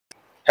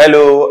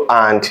Hello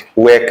and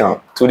welcome.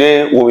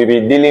 Today we will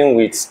be dealing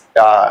with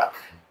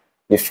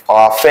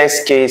our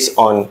first case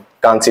on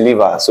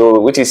cantilever,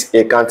 which is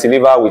a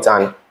cantilever with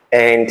an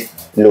end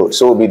load.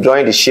 So we'll be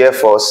drawing the shear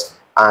force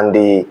and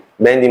the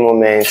bending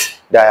moment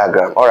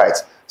diagram. All right.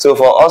 So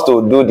for us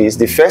to do this,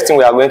 the first thing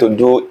we are going to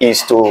do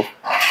is to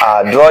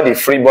draw the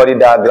free body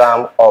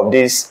diagram of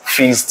this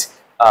fixed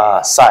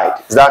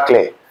side. Is that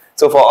clear?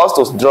 So for us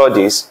to draw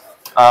this,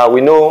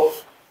 we know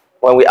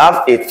when we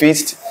have a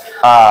fixed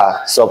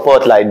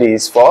support like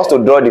this, for us to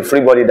draw the free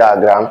body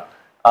diagram,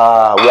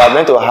 we are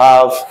going to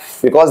have,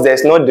 because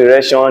there's no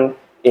direction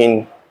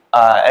in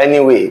any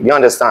way, you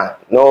understand?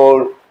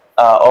 No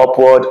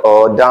upward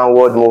or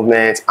downward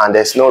movement, and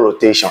there's no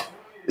rotation.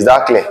 Is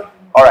that clear?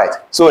 All right.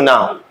 So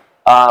now,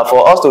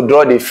 for us to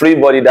draw the free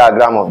body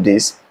diagram of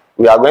this,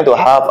 we are going to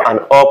have an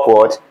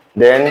upward,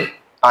 then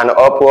an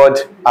upward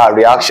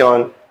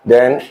reaction,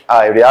 then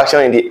a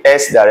reaction in the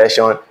S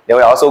direction. Then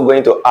we are also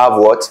going to have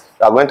what?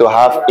 We are going to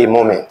have a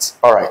moment.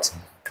 All right.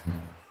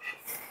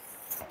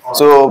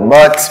 So,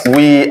 but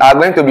we are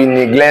going to be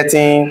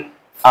neglecting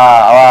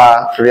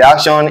our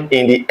reaction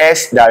in the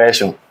S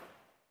direction.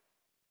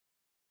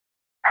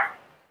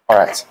 All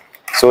right.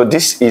 So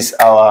this is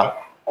our.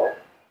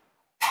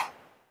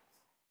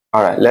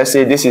 All right. Let's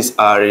say this is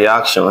our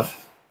reaction.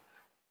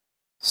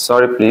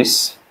 Sorry,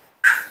 please.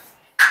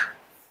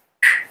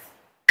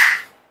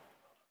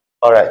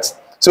 All right.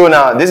 So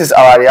now this is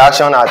our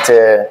reaction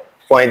at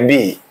point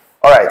B.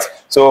 All right.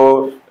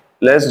 So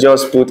let's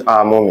just put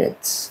our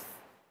moment.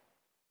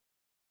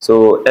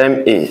 So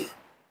MA,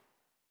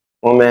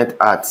 moment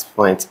at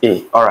point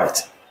A. All right.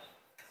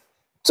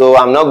 So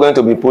I'm not going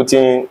to be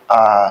putting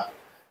a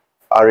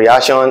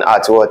reaction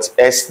at what?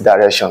 S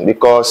direction,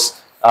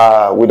 because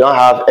we don't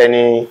have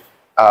any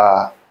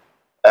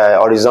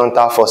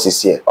horizontal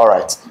forces here. All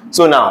right.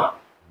 So now,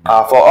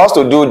 for us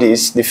to do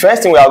this, the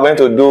first thing we are going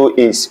to do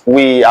is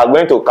we are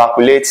going to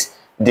calculate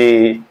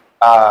the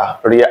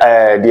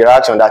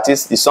reaction. That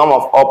is, the sum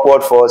of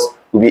upward force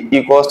will be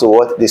equals to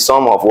what? The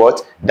sum of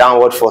what?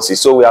 Downward forces.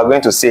 So we are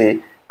going to say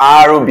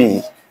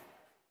RB.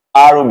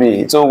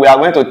 So we are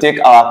going to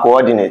take our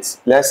coordinates.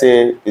 Let's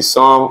say the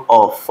sum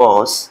of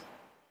force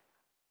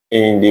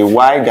in the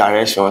Y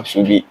direction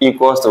should be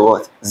equals to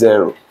what?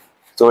 0.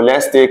 So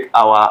let's take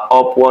our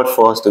upward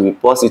force to be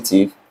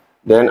positive,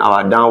 then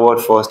our downward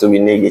force to be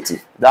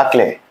negative. That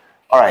clear?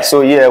 All right.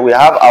 So here we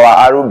have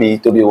our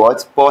RB to be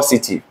what?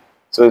 Positive.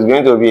 So it's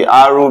going to be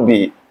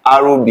RB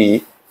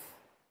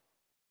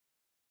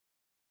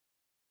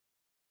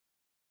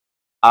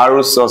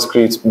R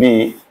subscript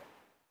B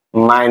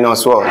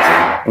minus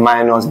what?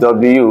 Minus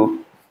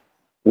W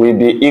will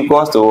be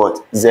equals to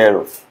what?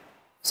 0.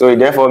 So it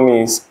therefore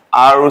means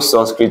R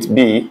subscript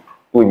B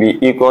will be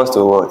equals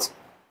to what?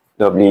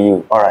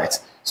 W. All right.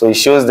 So it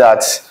shows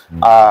that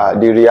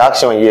the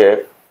reaction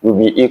here will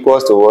be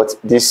equals to what?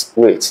 This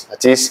weight.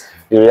 That is,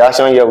 the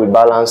reaction here will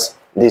balance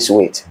this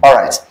weight. All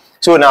right.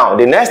 So now,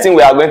 the next thing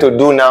we are going to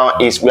do now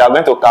is we are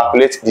going to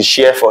calculate the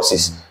shear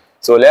forces.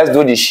 So let's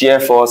do the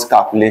shear force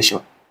calculation.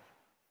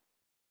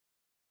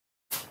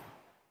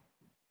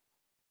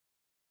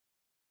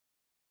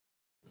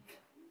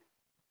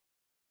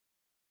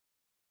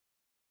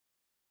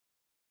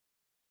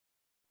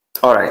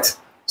 All right.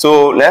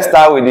 So let's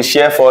start with the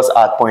shear force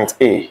at point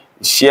A.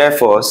 The shear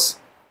force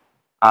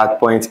at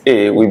point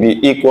A will be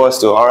equals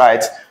to, all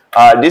right,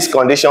 this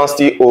condition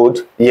still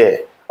hold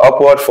here.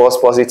 Upward force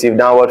positive,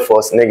 downward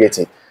force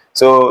negative.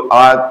 So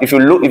if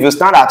you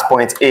stand at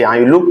point A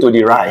and you look to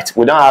the right,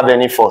 we don't have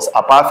any force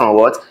apart from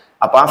what?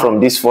 Apart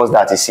from this force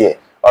that is here.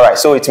 All right.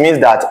 So it means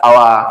that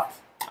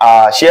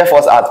our shear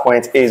force at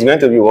point A is going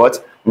to be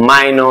what?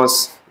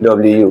 Minus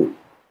W.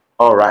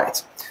 All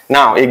right.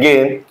 Now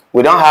again,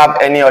 we don't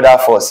have any other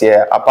force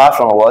here apart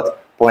from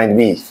what? Point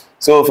B.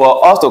 So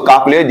for us to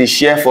calculate the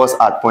shear force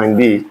at point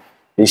B,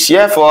 the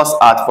shear force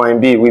at point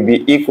B will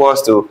be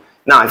equals to,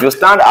 now if you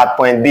stand at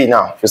point B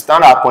now, if you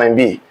stand at point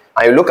B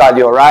and you look at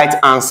your right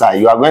hand side,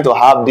 you are going to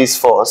have this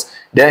force.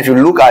 Then if you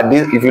look at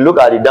this, if you look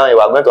at it down, you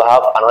are going to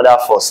have another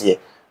force here.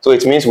 So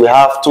it means we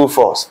have two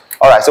forces.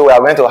 All right, so we are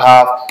going to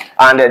have,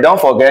 and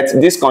don't forget,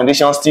 these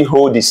conditions still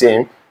hold the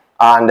same.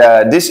 And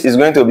this is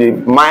going to be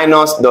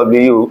minus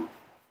W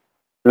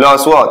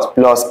plus what?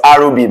 Plus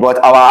RB.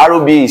 But our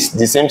RB is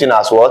the same thing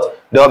as what?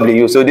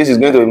 W. So this is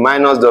going to be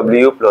minus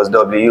W plus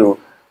W,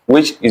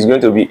 which is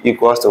going to be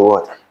equals to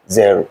what?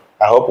 0.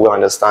 I hope we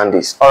understand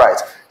this. All right.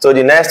 So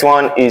the next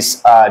one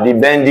is the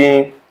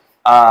bending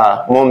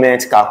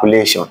moment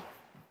calculation.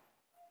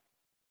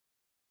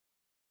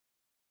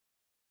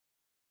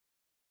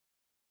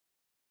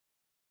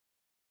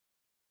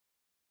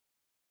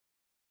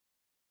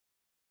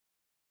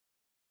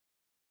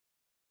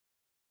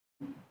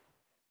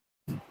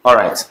 All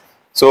right.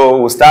 So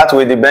we'll start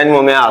with the bending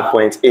moment at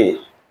point A.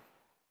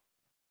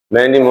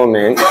 Bending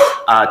moment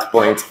at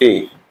point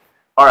A.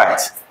 All right.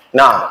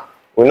 Now,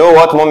 we know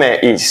what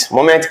moment is.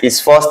 Moment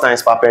is force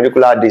times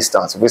perpendicular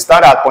distance. If we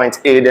start at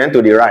point A, then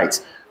to the right,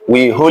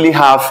 we only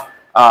have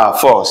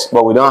force,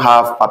 but we don't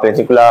have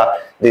perpendicular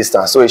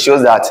distance. So it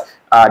shows that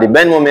the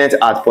bend moment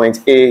at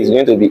point A is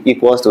going to be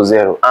equals to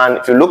 0. And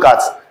if you look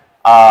at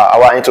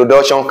our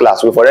introduction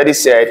class, we've already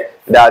said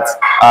that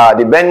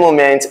the bend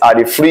moment at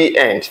the free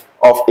end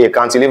of a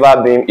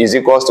cantilever beam is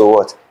equals to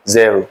what?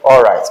 0.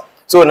 All right.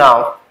 So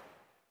now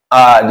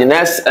the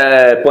next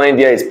point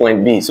here is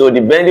point B. So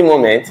the bending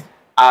moment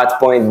at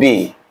point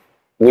B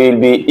will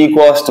be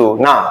equals to,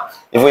 now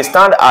if we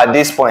stand at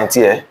this point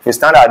here, if we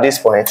stand at this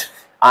point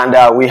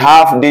and we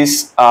have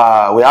this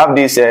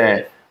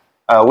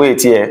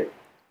weight here,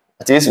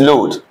 that is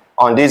load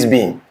on this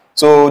beam.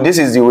 So this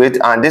is the weight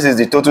and this is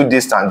the total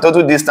distance.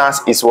 Total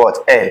distance is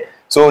what? L.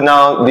 So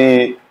now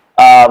the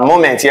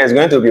moment here is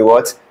going to be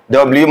what?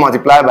 W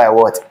multiplied by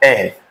what?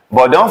 L.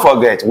 But don't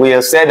forget, we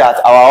have said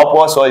that our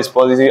upward force is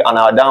positive and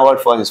our downward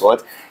force is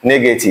what?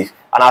 Negative.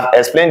 And I've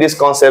explained this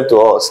concept to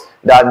us,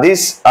 that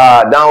this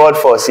downward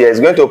force here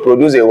is going to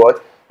produce a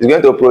what? It's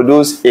going to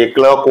produce a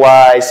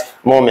clockwise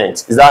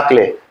moment. Is that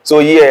clear? So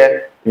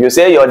here, if you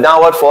say your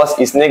downward force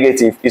is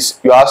negative,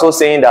 you're also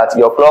saying that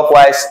your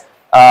clockwise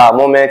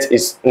moment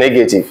is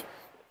negative.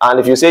 And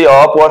if you say your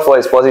upward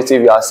force is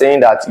positive, you are saying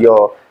that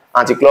your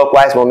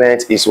anti-clockwise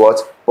moment is what?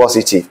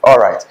 Positive. All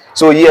right.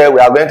 So here we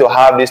are going to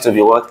have this to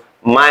be what?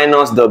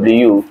 Minus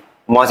W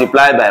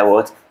multiplied by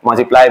what?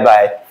 Multiplied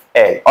by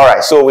L. All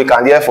right. So we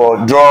can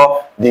therefore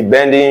draw the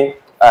bending,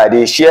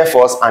 the shear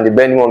force and the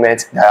bending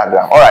moment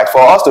diagram. All right.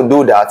 For us to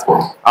do that,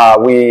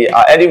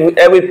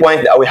 every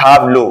point that we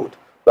have load,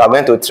 we are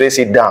going to trace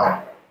it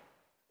down.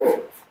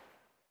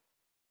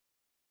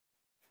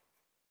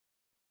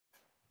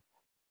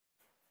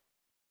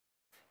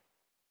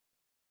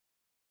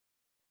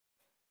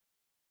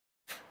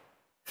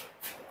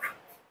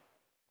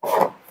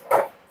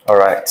 All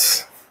right.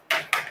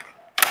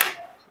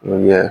 So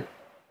yeah.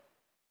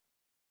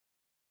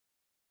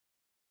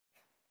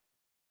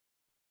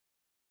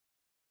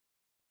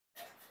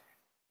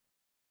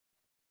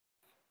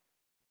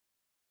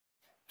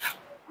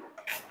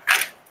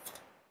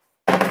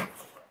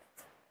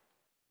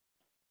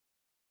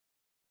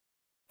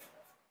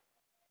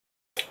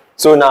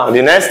 So now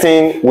the next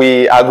thing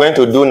we are going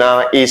to do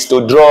now is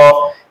to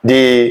draw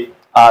the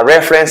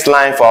reference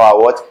line for our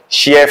what?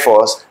 Shear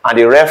force, and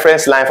the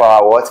reference line for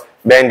our what?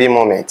 Bending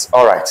moment.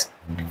 All right.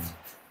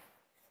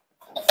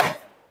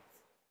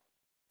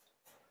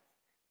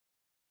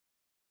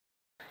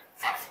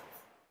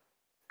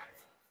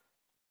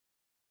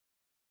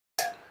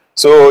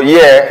 So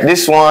here,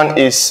 this one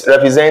is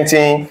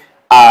representing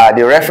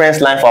the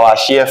reference line for our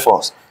shear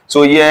force.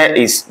 So here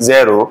is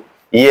 0,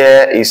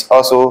 here is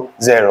also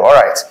 0. All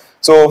right.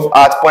 So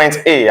at point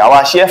A,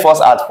 our shear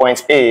force at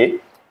point A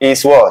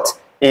is what?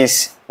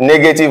 Is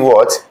negative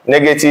what?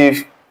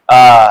 Negative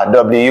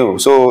W.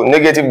 So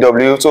negative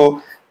W.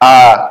 So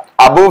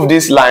above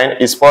this line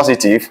is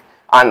positive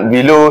and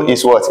below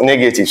is what?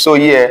 Negative. So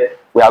here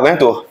we are going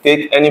to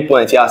take any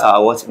point here as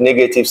our what?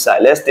 Negative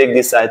side. Let's take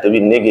this side to be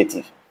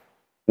negative.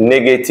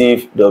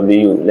 Negative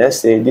W. Let's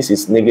say this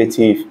is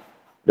negative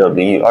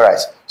W. All right.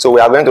 So we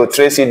are going to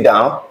trace it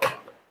down.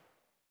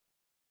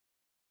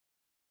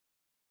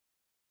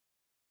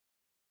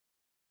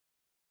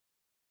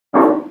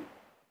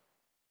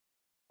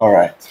 All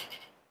right.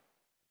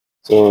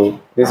 So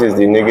this is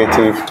the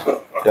negative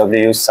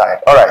W side.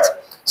 All right.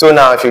 So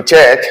now if you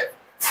check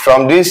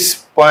from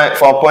this point,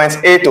 from point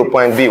A to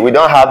point B, we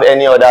don't have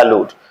any other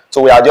load.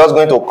 So we are just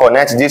going to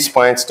connect this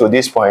point to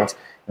this point.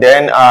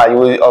 Then you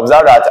will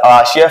observe that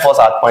our shear force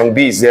at point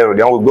B is 0.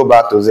 Then we'll go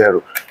back to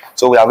 0.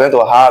 So we are going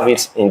to have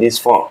it in this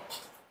form.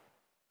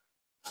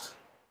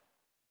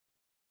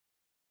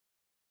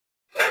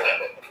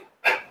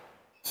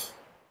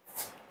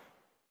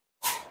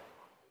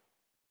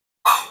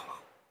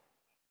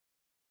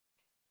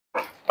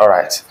 All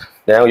right.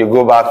 Then you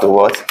go back to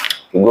what?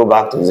 You go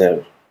back to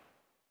 0.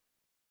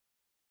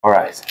 All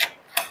right.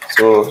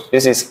 So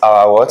this is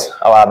our what?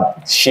 Our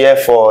shear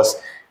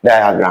force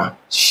diagram.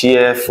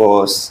 Shear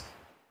force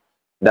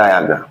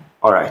diagram.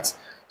 All right.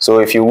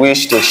 So if you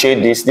wish to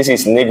shade this, this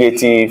is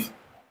negative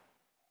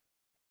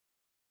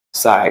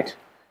side.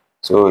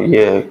 So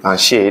here you can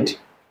shade.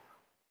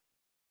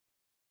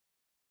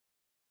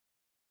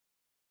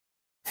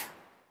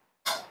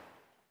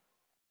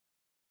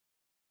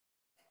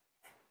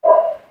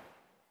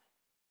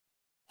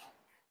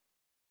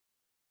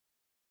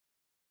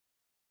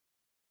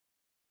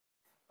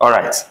 All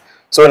right.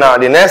 So now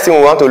the next thing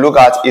we want to look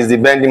at is the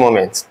bending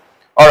moment.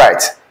 All right.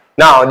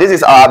 Now this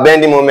is our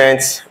bending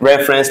moment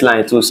reference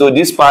line too. So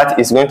this part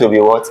is going to be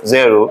what?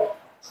 0.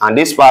 And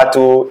this part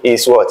too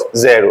is what?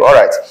 0. All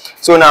right.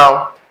 So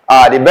now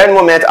the bend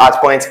moment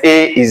at point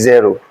A is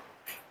 0.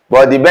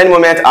 But the bend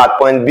moment at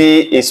point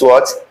B is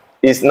what?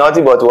 Is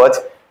nothing but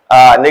what?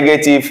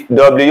 Negative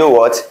W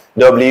what?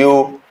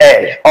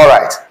 WL. All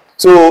right.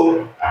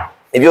 So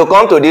if you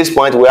come to this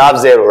point, we have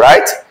 0,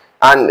 right?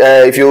 And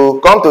if you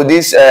come to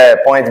this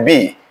point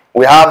B,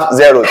 we have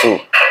 0 too.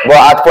 But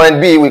at point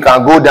B, we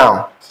can go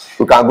down.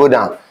 We can go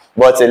down.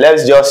 But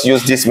let's just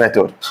use this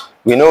method.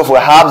 We know if we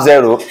have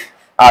 0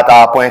 at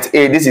our point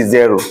A, this is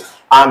 0.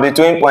 And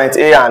between point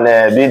A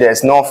and B,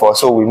 there's no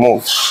force, so we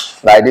move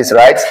like this,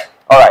 right?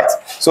 All right.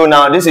 So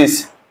now this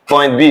is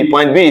point B.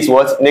 Point B is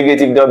what?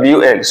 Negative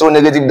WL. So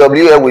negative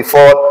WL will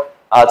fall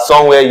at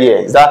somewhere here.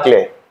 Is that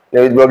clear?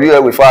 Negative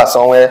WL will fall at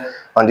somewhere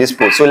on this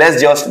place. So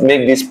let's just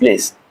make this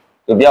place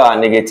to be our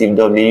negative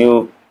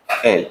WL.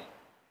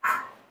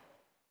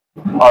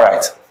 All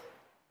right.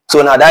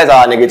 So now that is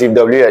our negative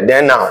WL.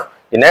 Then now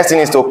the next thing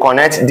is to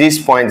connect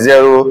this point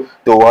 0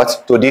 to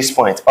what? To this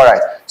point. All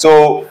right.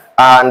 So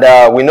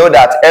and we know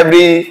that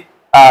every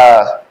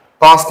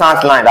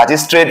constant line, that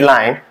is straight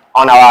line,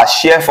 on our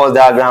shear force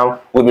diagram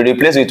will be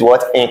replaced with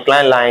what?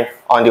 Inclined line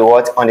on the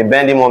what? On the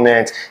bending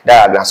moment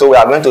diagram. So we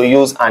are going to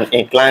use an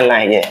inclined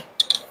line here.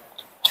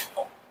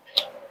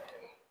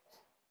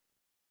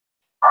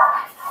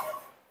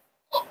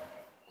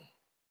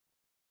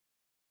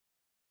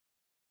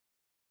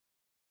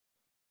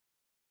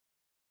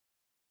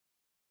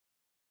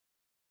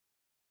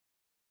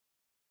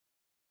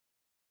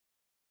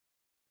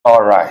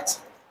 All right.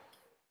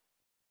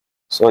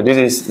 So this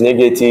is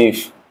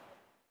negative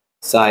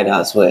side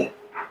as well.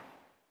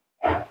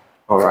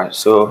 All right.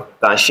 So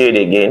can shade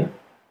again.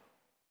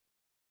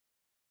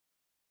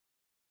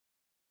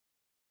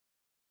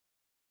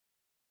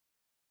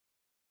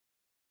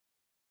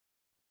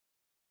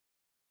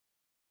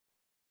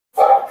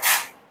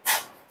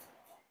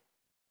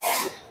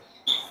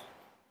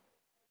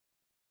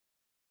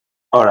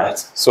 All right.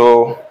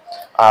 So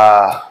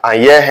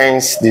and here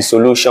hence the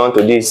solution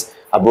to this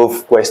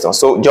above question.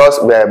 So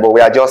but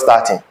we are just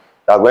starting.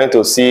 We are going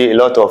to see a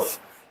lot of,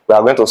 we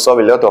are going to solve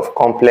a lot of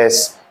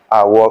complex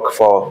work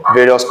for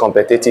various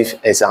competitive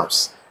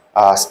exams.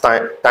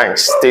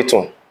 Thanks. Stay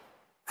tuned.